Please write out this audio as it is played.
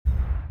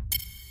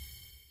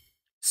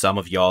Some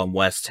of y'all in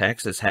West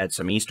Texas had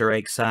some Easter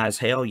egg size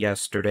hail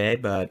yesterday,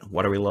 but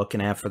what are we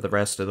looking at for the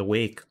rest of the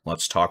week?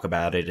 Let's talk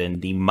about it in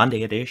the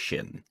Monday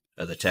edition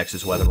of the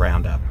Texas Weather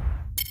Roundup.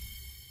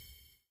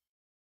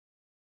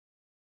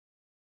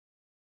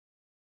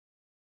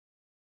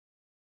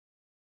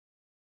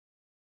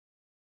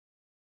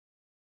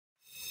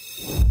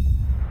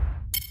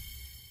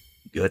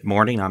 Good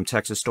morning, I'm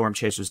Texas Storm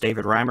Chaser's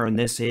David Reimer, and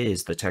this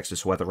is the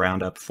Texas Weather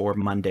Roundup for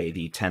Monday,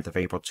 the 10th of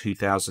April,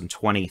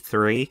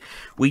 2023.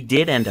 We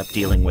did end up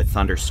dealing with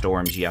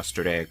thunderstorms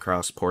yesterday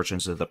across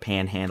portions of the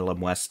Panhandle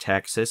in West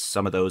Texas.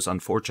 Some of those,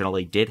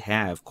 unfortunately, did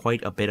have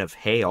quite a bit of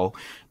hail,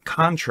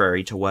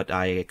 contrary to what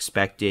I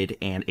expected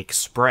and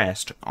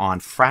expressed on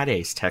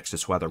Friday's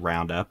Texas Weather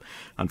Roundup.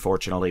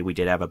 Unfortunately, we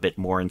did have a bit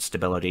more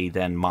instability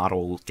than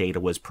model data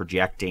was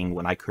projecting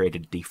when I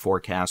created the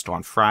forecast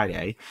on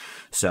Friday.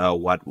 So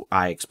what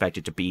I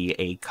expected to be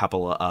a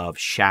couple of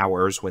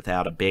showers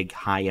without a big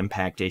high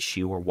impact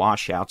issue or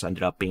washouts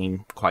ended up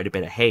being quite a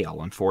bit of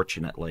hail,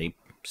 unfortunately.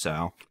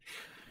 So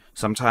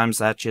sometimes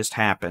that just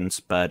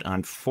happens, but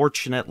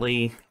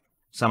unfortunately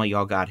some of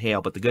y'all got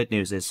hail, but the good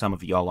news is some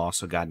of y'all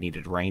also got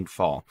needed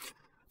rainfall.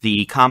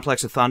 The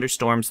complex of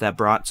thunderstorms that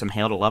brought some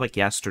hail to Lubbock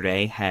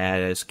yesterday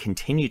has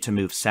continued to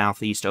move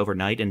southeast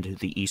overnight into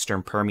the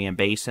eastern Permian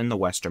Basin. The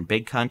western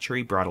Big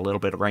Country brought a little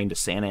bit of rain to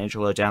San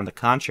Angelo down the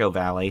Concho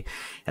Valley,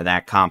 and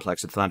that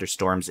complex of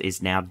thunderstorms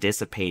is now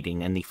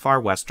dissipating in the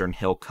far western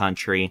Hill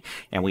Country,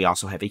 and we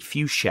also have a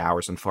few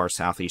showers in far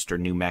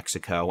southeastern New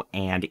Mexico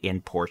and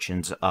in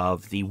portions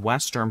of the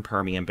western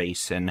Permian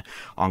Basin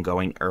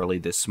ongoing early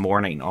this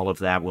morning. All of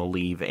that will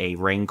leave a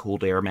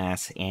rain-cooled air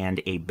mass and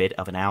a bit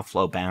of an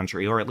outflow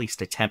boundary, or at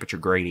least a temperature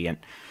gradient,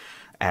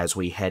 as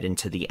we head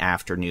into the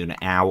afternoon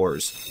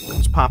hours.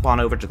 Let's pop on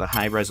over to the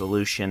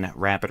high-resolution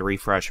rapid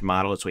refresh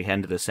model. As we head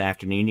into this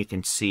afternoon, you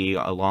can see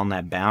along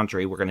that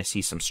boundary we're going to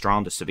see some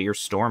strong to severe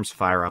storms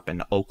fire up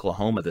in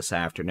Oklahoma this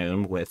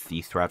afternoon with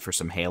the threat for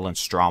some hail and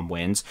strong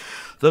winds.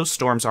 Those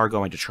storms are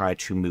going to try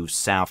to move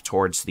south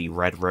towards the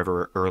Red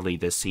River early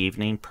this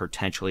evening,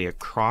 potentially a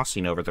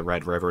crossing over the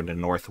Red River into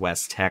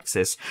northwest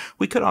Texas.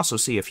 We could also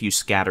see a few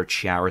scattered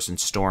showers and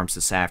storms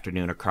this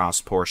afternoon across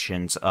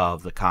portions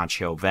of the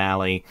Concho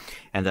Valley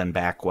and then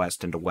back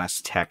west into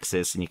West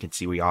Texas. And you can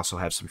see we also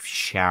have some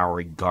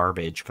showery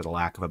garbage, for the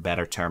lack of a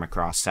better term,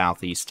 across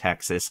southeast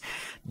Texas,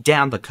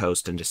 down the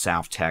coast into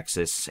South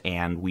Texas,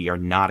 and we are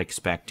not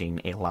expecting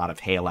a lot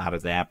of hail out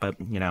of that, but,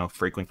 you know,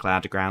 frequent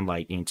cloud-to-ground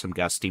lightning, some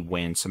gusty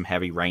winds, some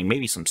heavy rain,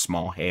 maybe some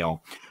small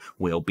hail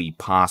will be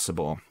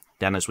possible.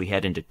 Then as we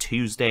head into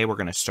Tuesday, we're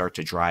going to start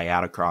to dry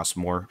out across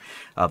more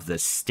of the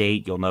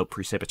state. You'll note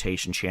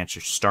precipitation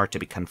chances start to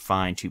be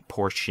confined to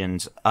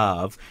portions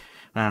of,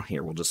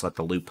 here, we'll just let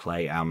the loop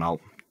play out and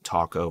I'll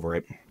talk over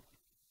it.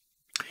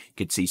 You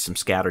could see some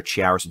scattered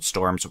showers and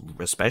storms,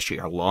 especially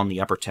along the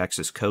upper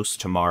Texas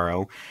coast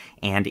tomorrow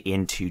and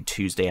into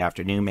Tuesday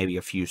afternoon. Maybe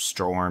a few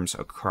storms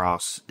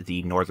across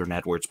the northern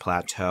Edwards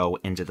Plateau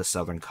into the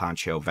southern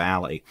Concho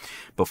Valley.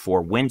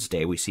 Before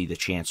Wednesday, we see the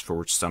chance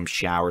for some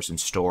showers and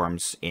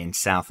storms in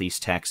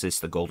southeast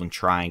Texas, the Golden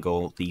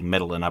Triangle, the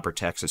middle and upper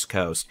Texas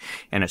coast,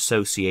 in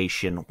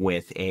association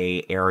with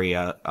an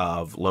area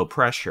of low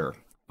pressure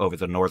over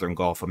the northern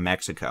Gulf of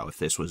Mexico. If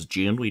this was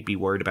June, we'd be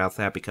worried about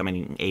that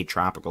becoming a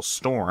tropical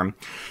storm.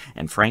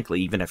 And frankly,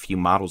 even a few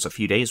models a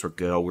few days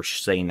ago were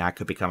saying that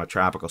could become a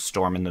tropical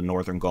storm in the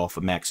northern Gulf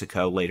of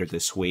Mexico later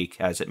this week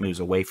as it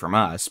moves away from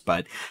us.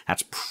 But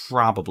that's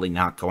probably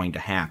not going to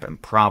happen,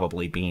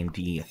 probably being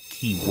the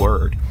key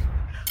word.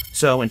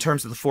 So in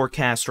terms of the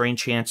forecast rain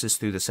chances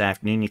through this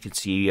afternoon, you can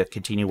see a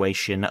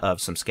continuation of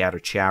some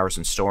scattered showers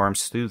and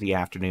storms through the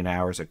afternoon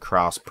hours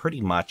across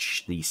pretty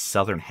much the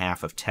southern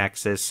half of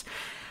Texas.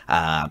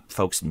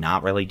 Folks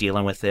not really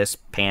dealing with this.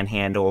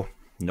 Panhandle,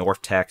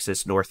 North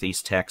Texas,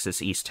 Northeast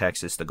Texas, East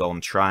Texas, the Golden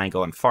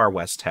Triangle, and far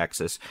West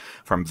Texas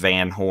from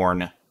Van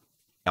Horn,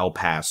 El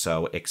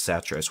Paso,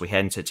 etc. As we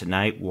head into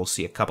tonight, we'll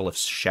see a couple of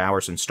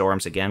showers and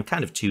storms again,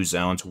 kind of two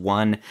zones.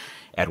 One,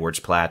 Edwards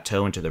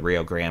Plateau into the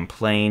Rio Grande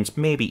Plains,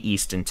 maybe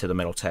east into the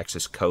Middle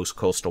Texas coast,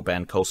 Coastal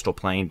Bend, Coastal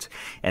Plains,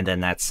 and then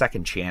that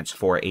second chance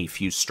for a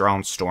few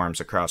strong storms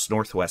across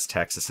northwest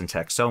Texas and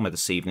Texoma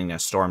this evening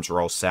as storms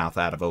roll south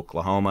out of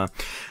Oklahoma.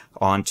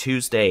 On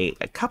Tuesday,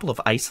 a couple of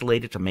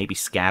isolated to maybe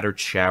scattered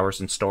showers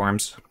and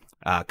storms.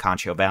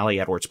 Concho Valley,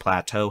 Edwards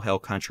Plateau, Hill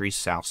Country,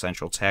 South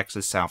Central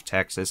Texas, South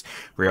Texas,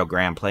 Rio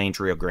Grande Plains,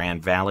 Rio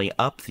Grande Valley,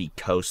 up the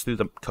coast through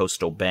the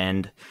Coastal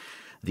Bend,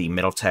 the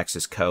Middle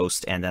Texas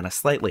coast, and then a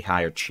slightly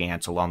higher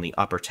chance along the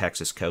upper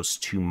Texas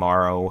coast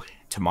tomorrow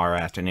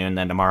afternoon.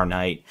 Then tomorrow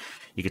night,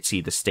 you could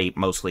see the state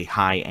mostly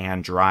high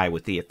and dry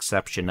with the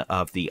exception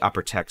of the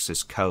upper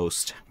Texas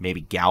coast,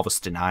 maybe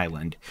Galveston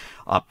Island,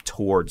 up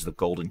towards the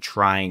Golden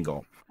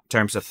Triangle. In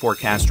terms of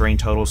forecast rain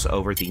totals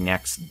over the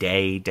next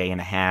day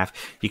and a half,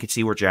 you can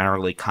see we're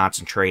generally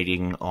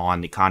concentrating on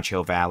the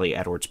Concho Valley,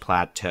 Edwards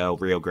Plateau,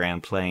 Rio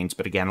Grande Plains.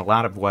 But again, a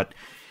lot of what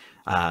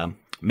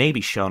may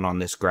be shown on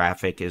this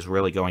graphic is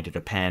really going to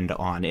depend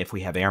on if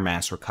we have air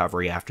mass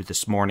recovery after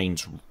this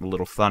morning's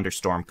little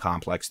thunderstorm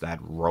complex that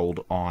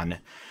rolled on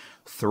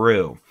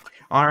through.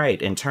 All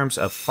right, in terms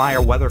of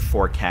fire weather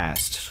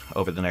forecast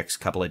over the next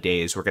couple of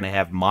days, we're going to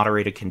have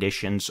moderated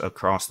conditions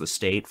across the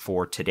state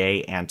for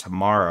today and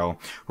tomorrow.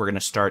 We're going to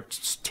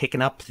start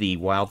ticking up the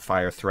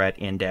wildfire threat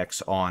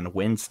index on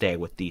Wednesday,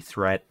 with the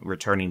threat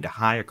returning to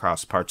high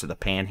across parts of the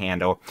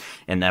panhandle,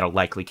 and that'll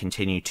likely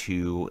continue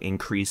to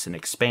increase and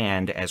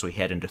expand as we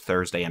head into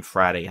Thursday and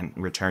Friday and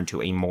return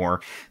to a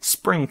more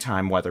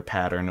springtime weather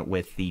pattern,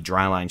 with the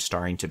dry line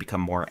starting to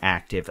become more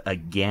active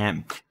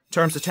again. In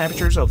terms of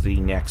temperatures over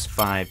the next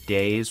 5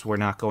 days, we're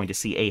not going to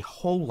see a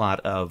whole lot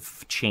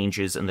of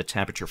changes in the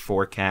temperature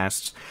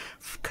forecasts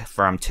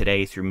from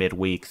today through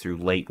midweek through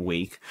late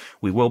week.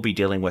 We will be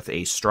dealing with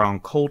a strong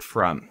cold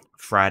front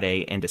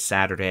Friday into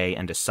Saturday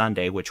into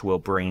Sunday, which will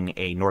bring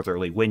a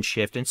northerly wind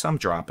shift and some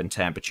drop in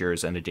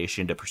temperatures in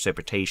addition to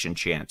precipitation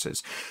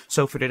chances.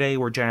 So for today,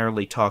 we're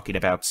generally talking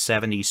about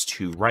 70s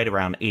to right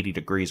around 80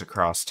 degrees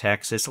across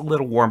Texas. A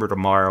little warmer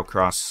tomorrow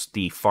across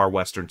the far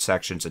western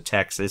sections of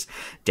Texas,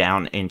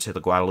 down into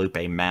the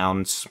Guadalupe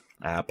Mountains.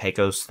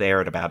 Pecos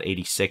there at about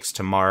 86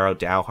 tomorrow.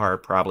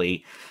 Dalhart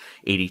probably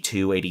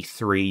 82,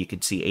 83. You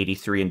can see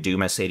 83 in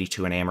Dumas,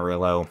 82 in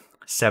Amarillo.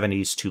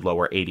 70s to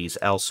lower 80s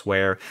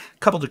elsewhere. A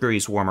couple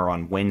degrees warmer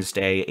on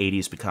Wednesday.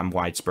 80s become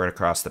widespread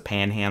across the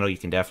panhandle. You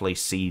can definitely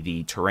see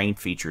the terrain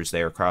features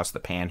there across the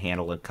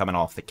panhandle and coming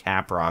off the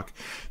Caprock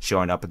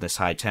showing up in this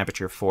high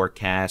temperature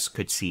forecast.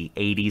 Could see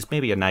 80s,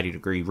 maybe a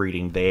 90-degree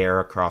reading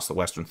there across the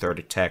western third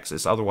of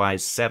Texas.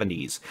 Otherwise,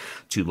 70s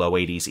to low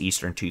 80s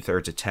eastern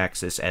two-thirds of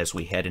Texas as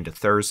we head into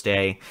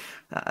Thursday.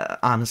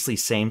 Honestly,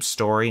 same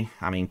story.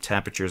 I mean,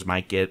 temperatures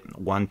might get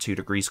 1-2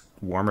 degrees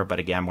warmer, but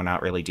again, we're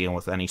not really dealing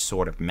with any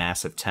sort of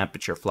massive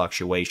temperature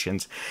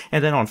fluctuations.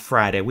 And then on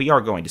Friday, we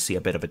are going to see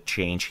a bit of a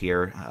change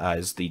here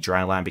as the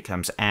dry line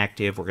becomes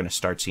active. We're going to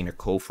start seeing a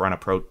cold front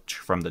approach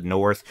from the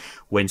north.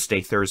 Wednesday,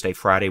 Thursday,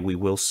 Friday, we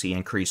will see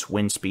increased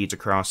wind speeds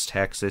across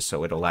Texas,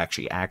 so it'll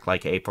actually act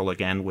like April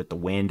again with the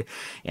wind.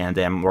 And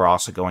then we're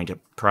also going to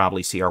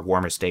probably see our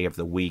warmest day of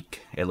the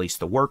week, at least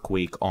the work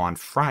week, on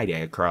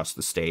Friday across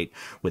the state,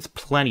 with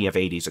plenty of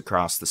 80s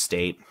across the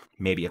state,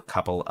 maybe a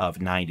couple of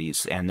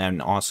 90s, and then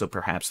also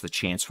perhaps the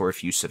chance for a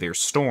few severe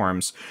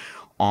storms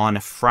on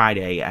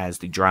Friday as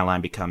the dry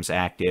line becomes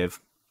active.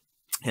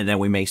 And then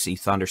we may see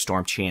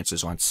thunderstorm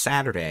chances on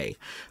Saturday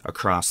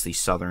across the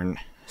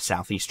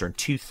southeastern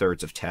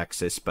two-thirds of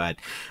Texas, but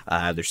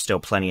there's still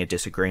plenty of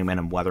disagreement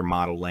in weather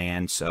model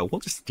land, so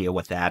we'll just deal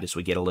with that as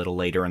we get a little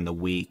later in the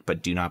week.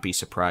 But do not be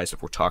surprised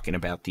if we're talking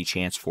about the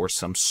chance for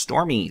some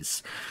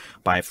stormies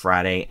by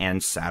Friday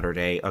and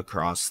Saturday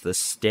across the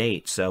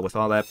state. So with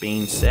all that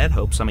being said,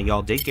 hope some of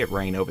y'all did get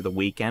rain over the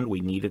weekend. We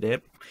needed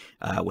it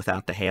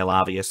without the hail,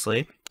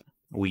 obviously.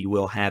 We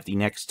will have the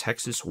next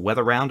Texas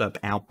Weather Roundup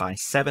out by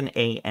 7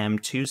 a.m.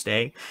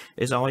 Tuesday.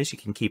 As always, you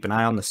can keep an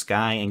eye on the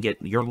sky and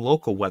get your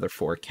local weather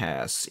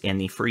forecasts in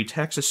the free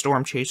Texas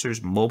Storm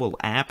Chasers mobile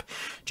app.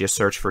 Just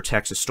search for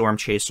Texas Storm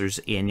Chasers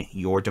in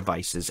your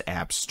device's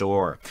app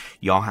store.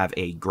 Y'all have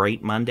a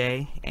great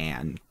Monday,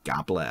 and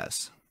God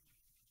bless.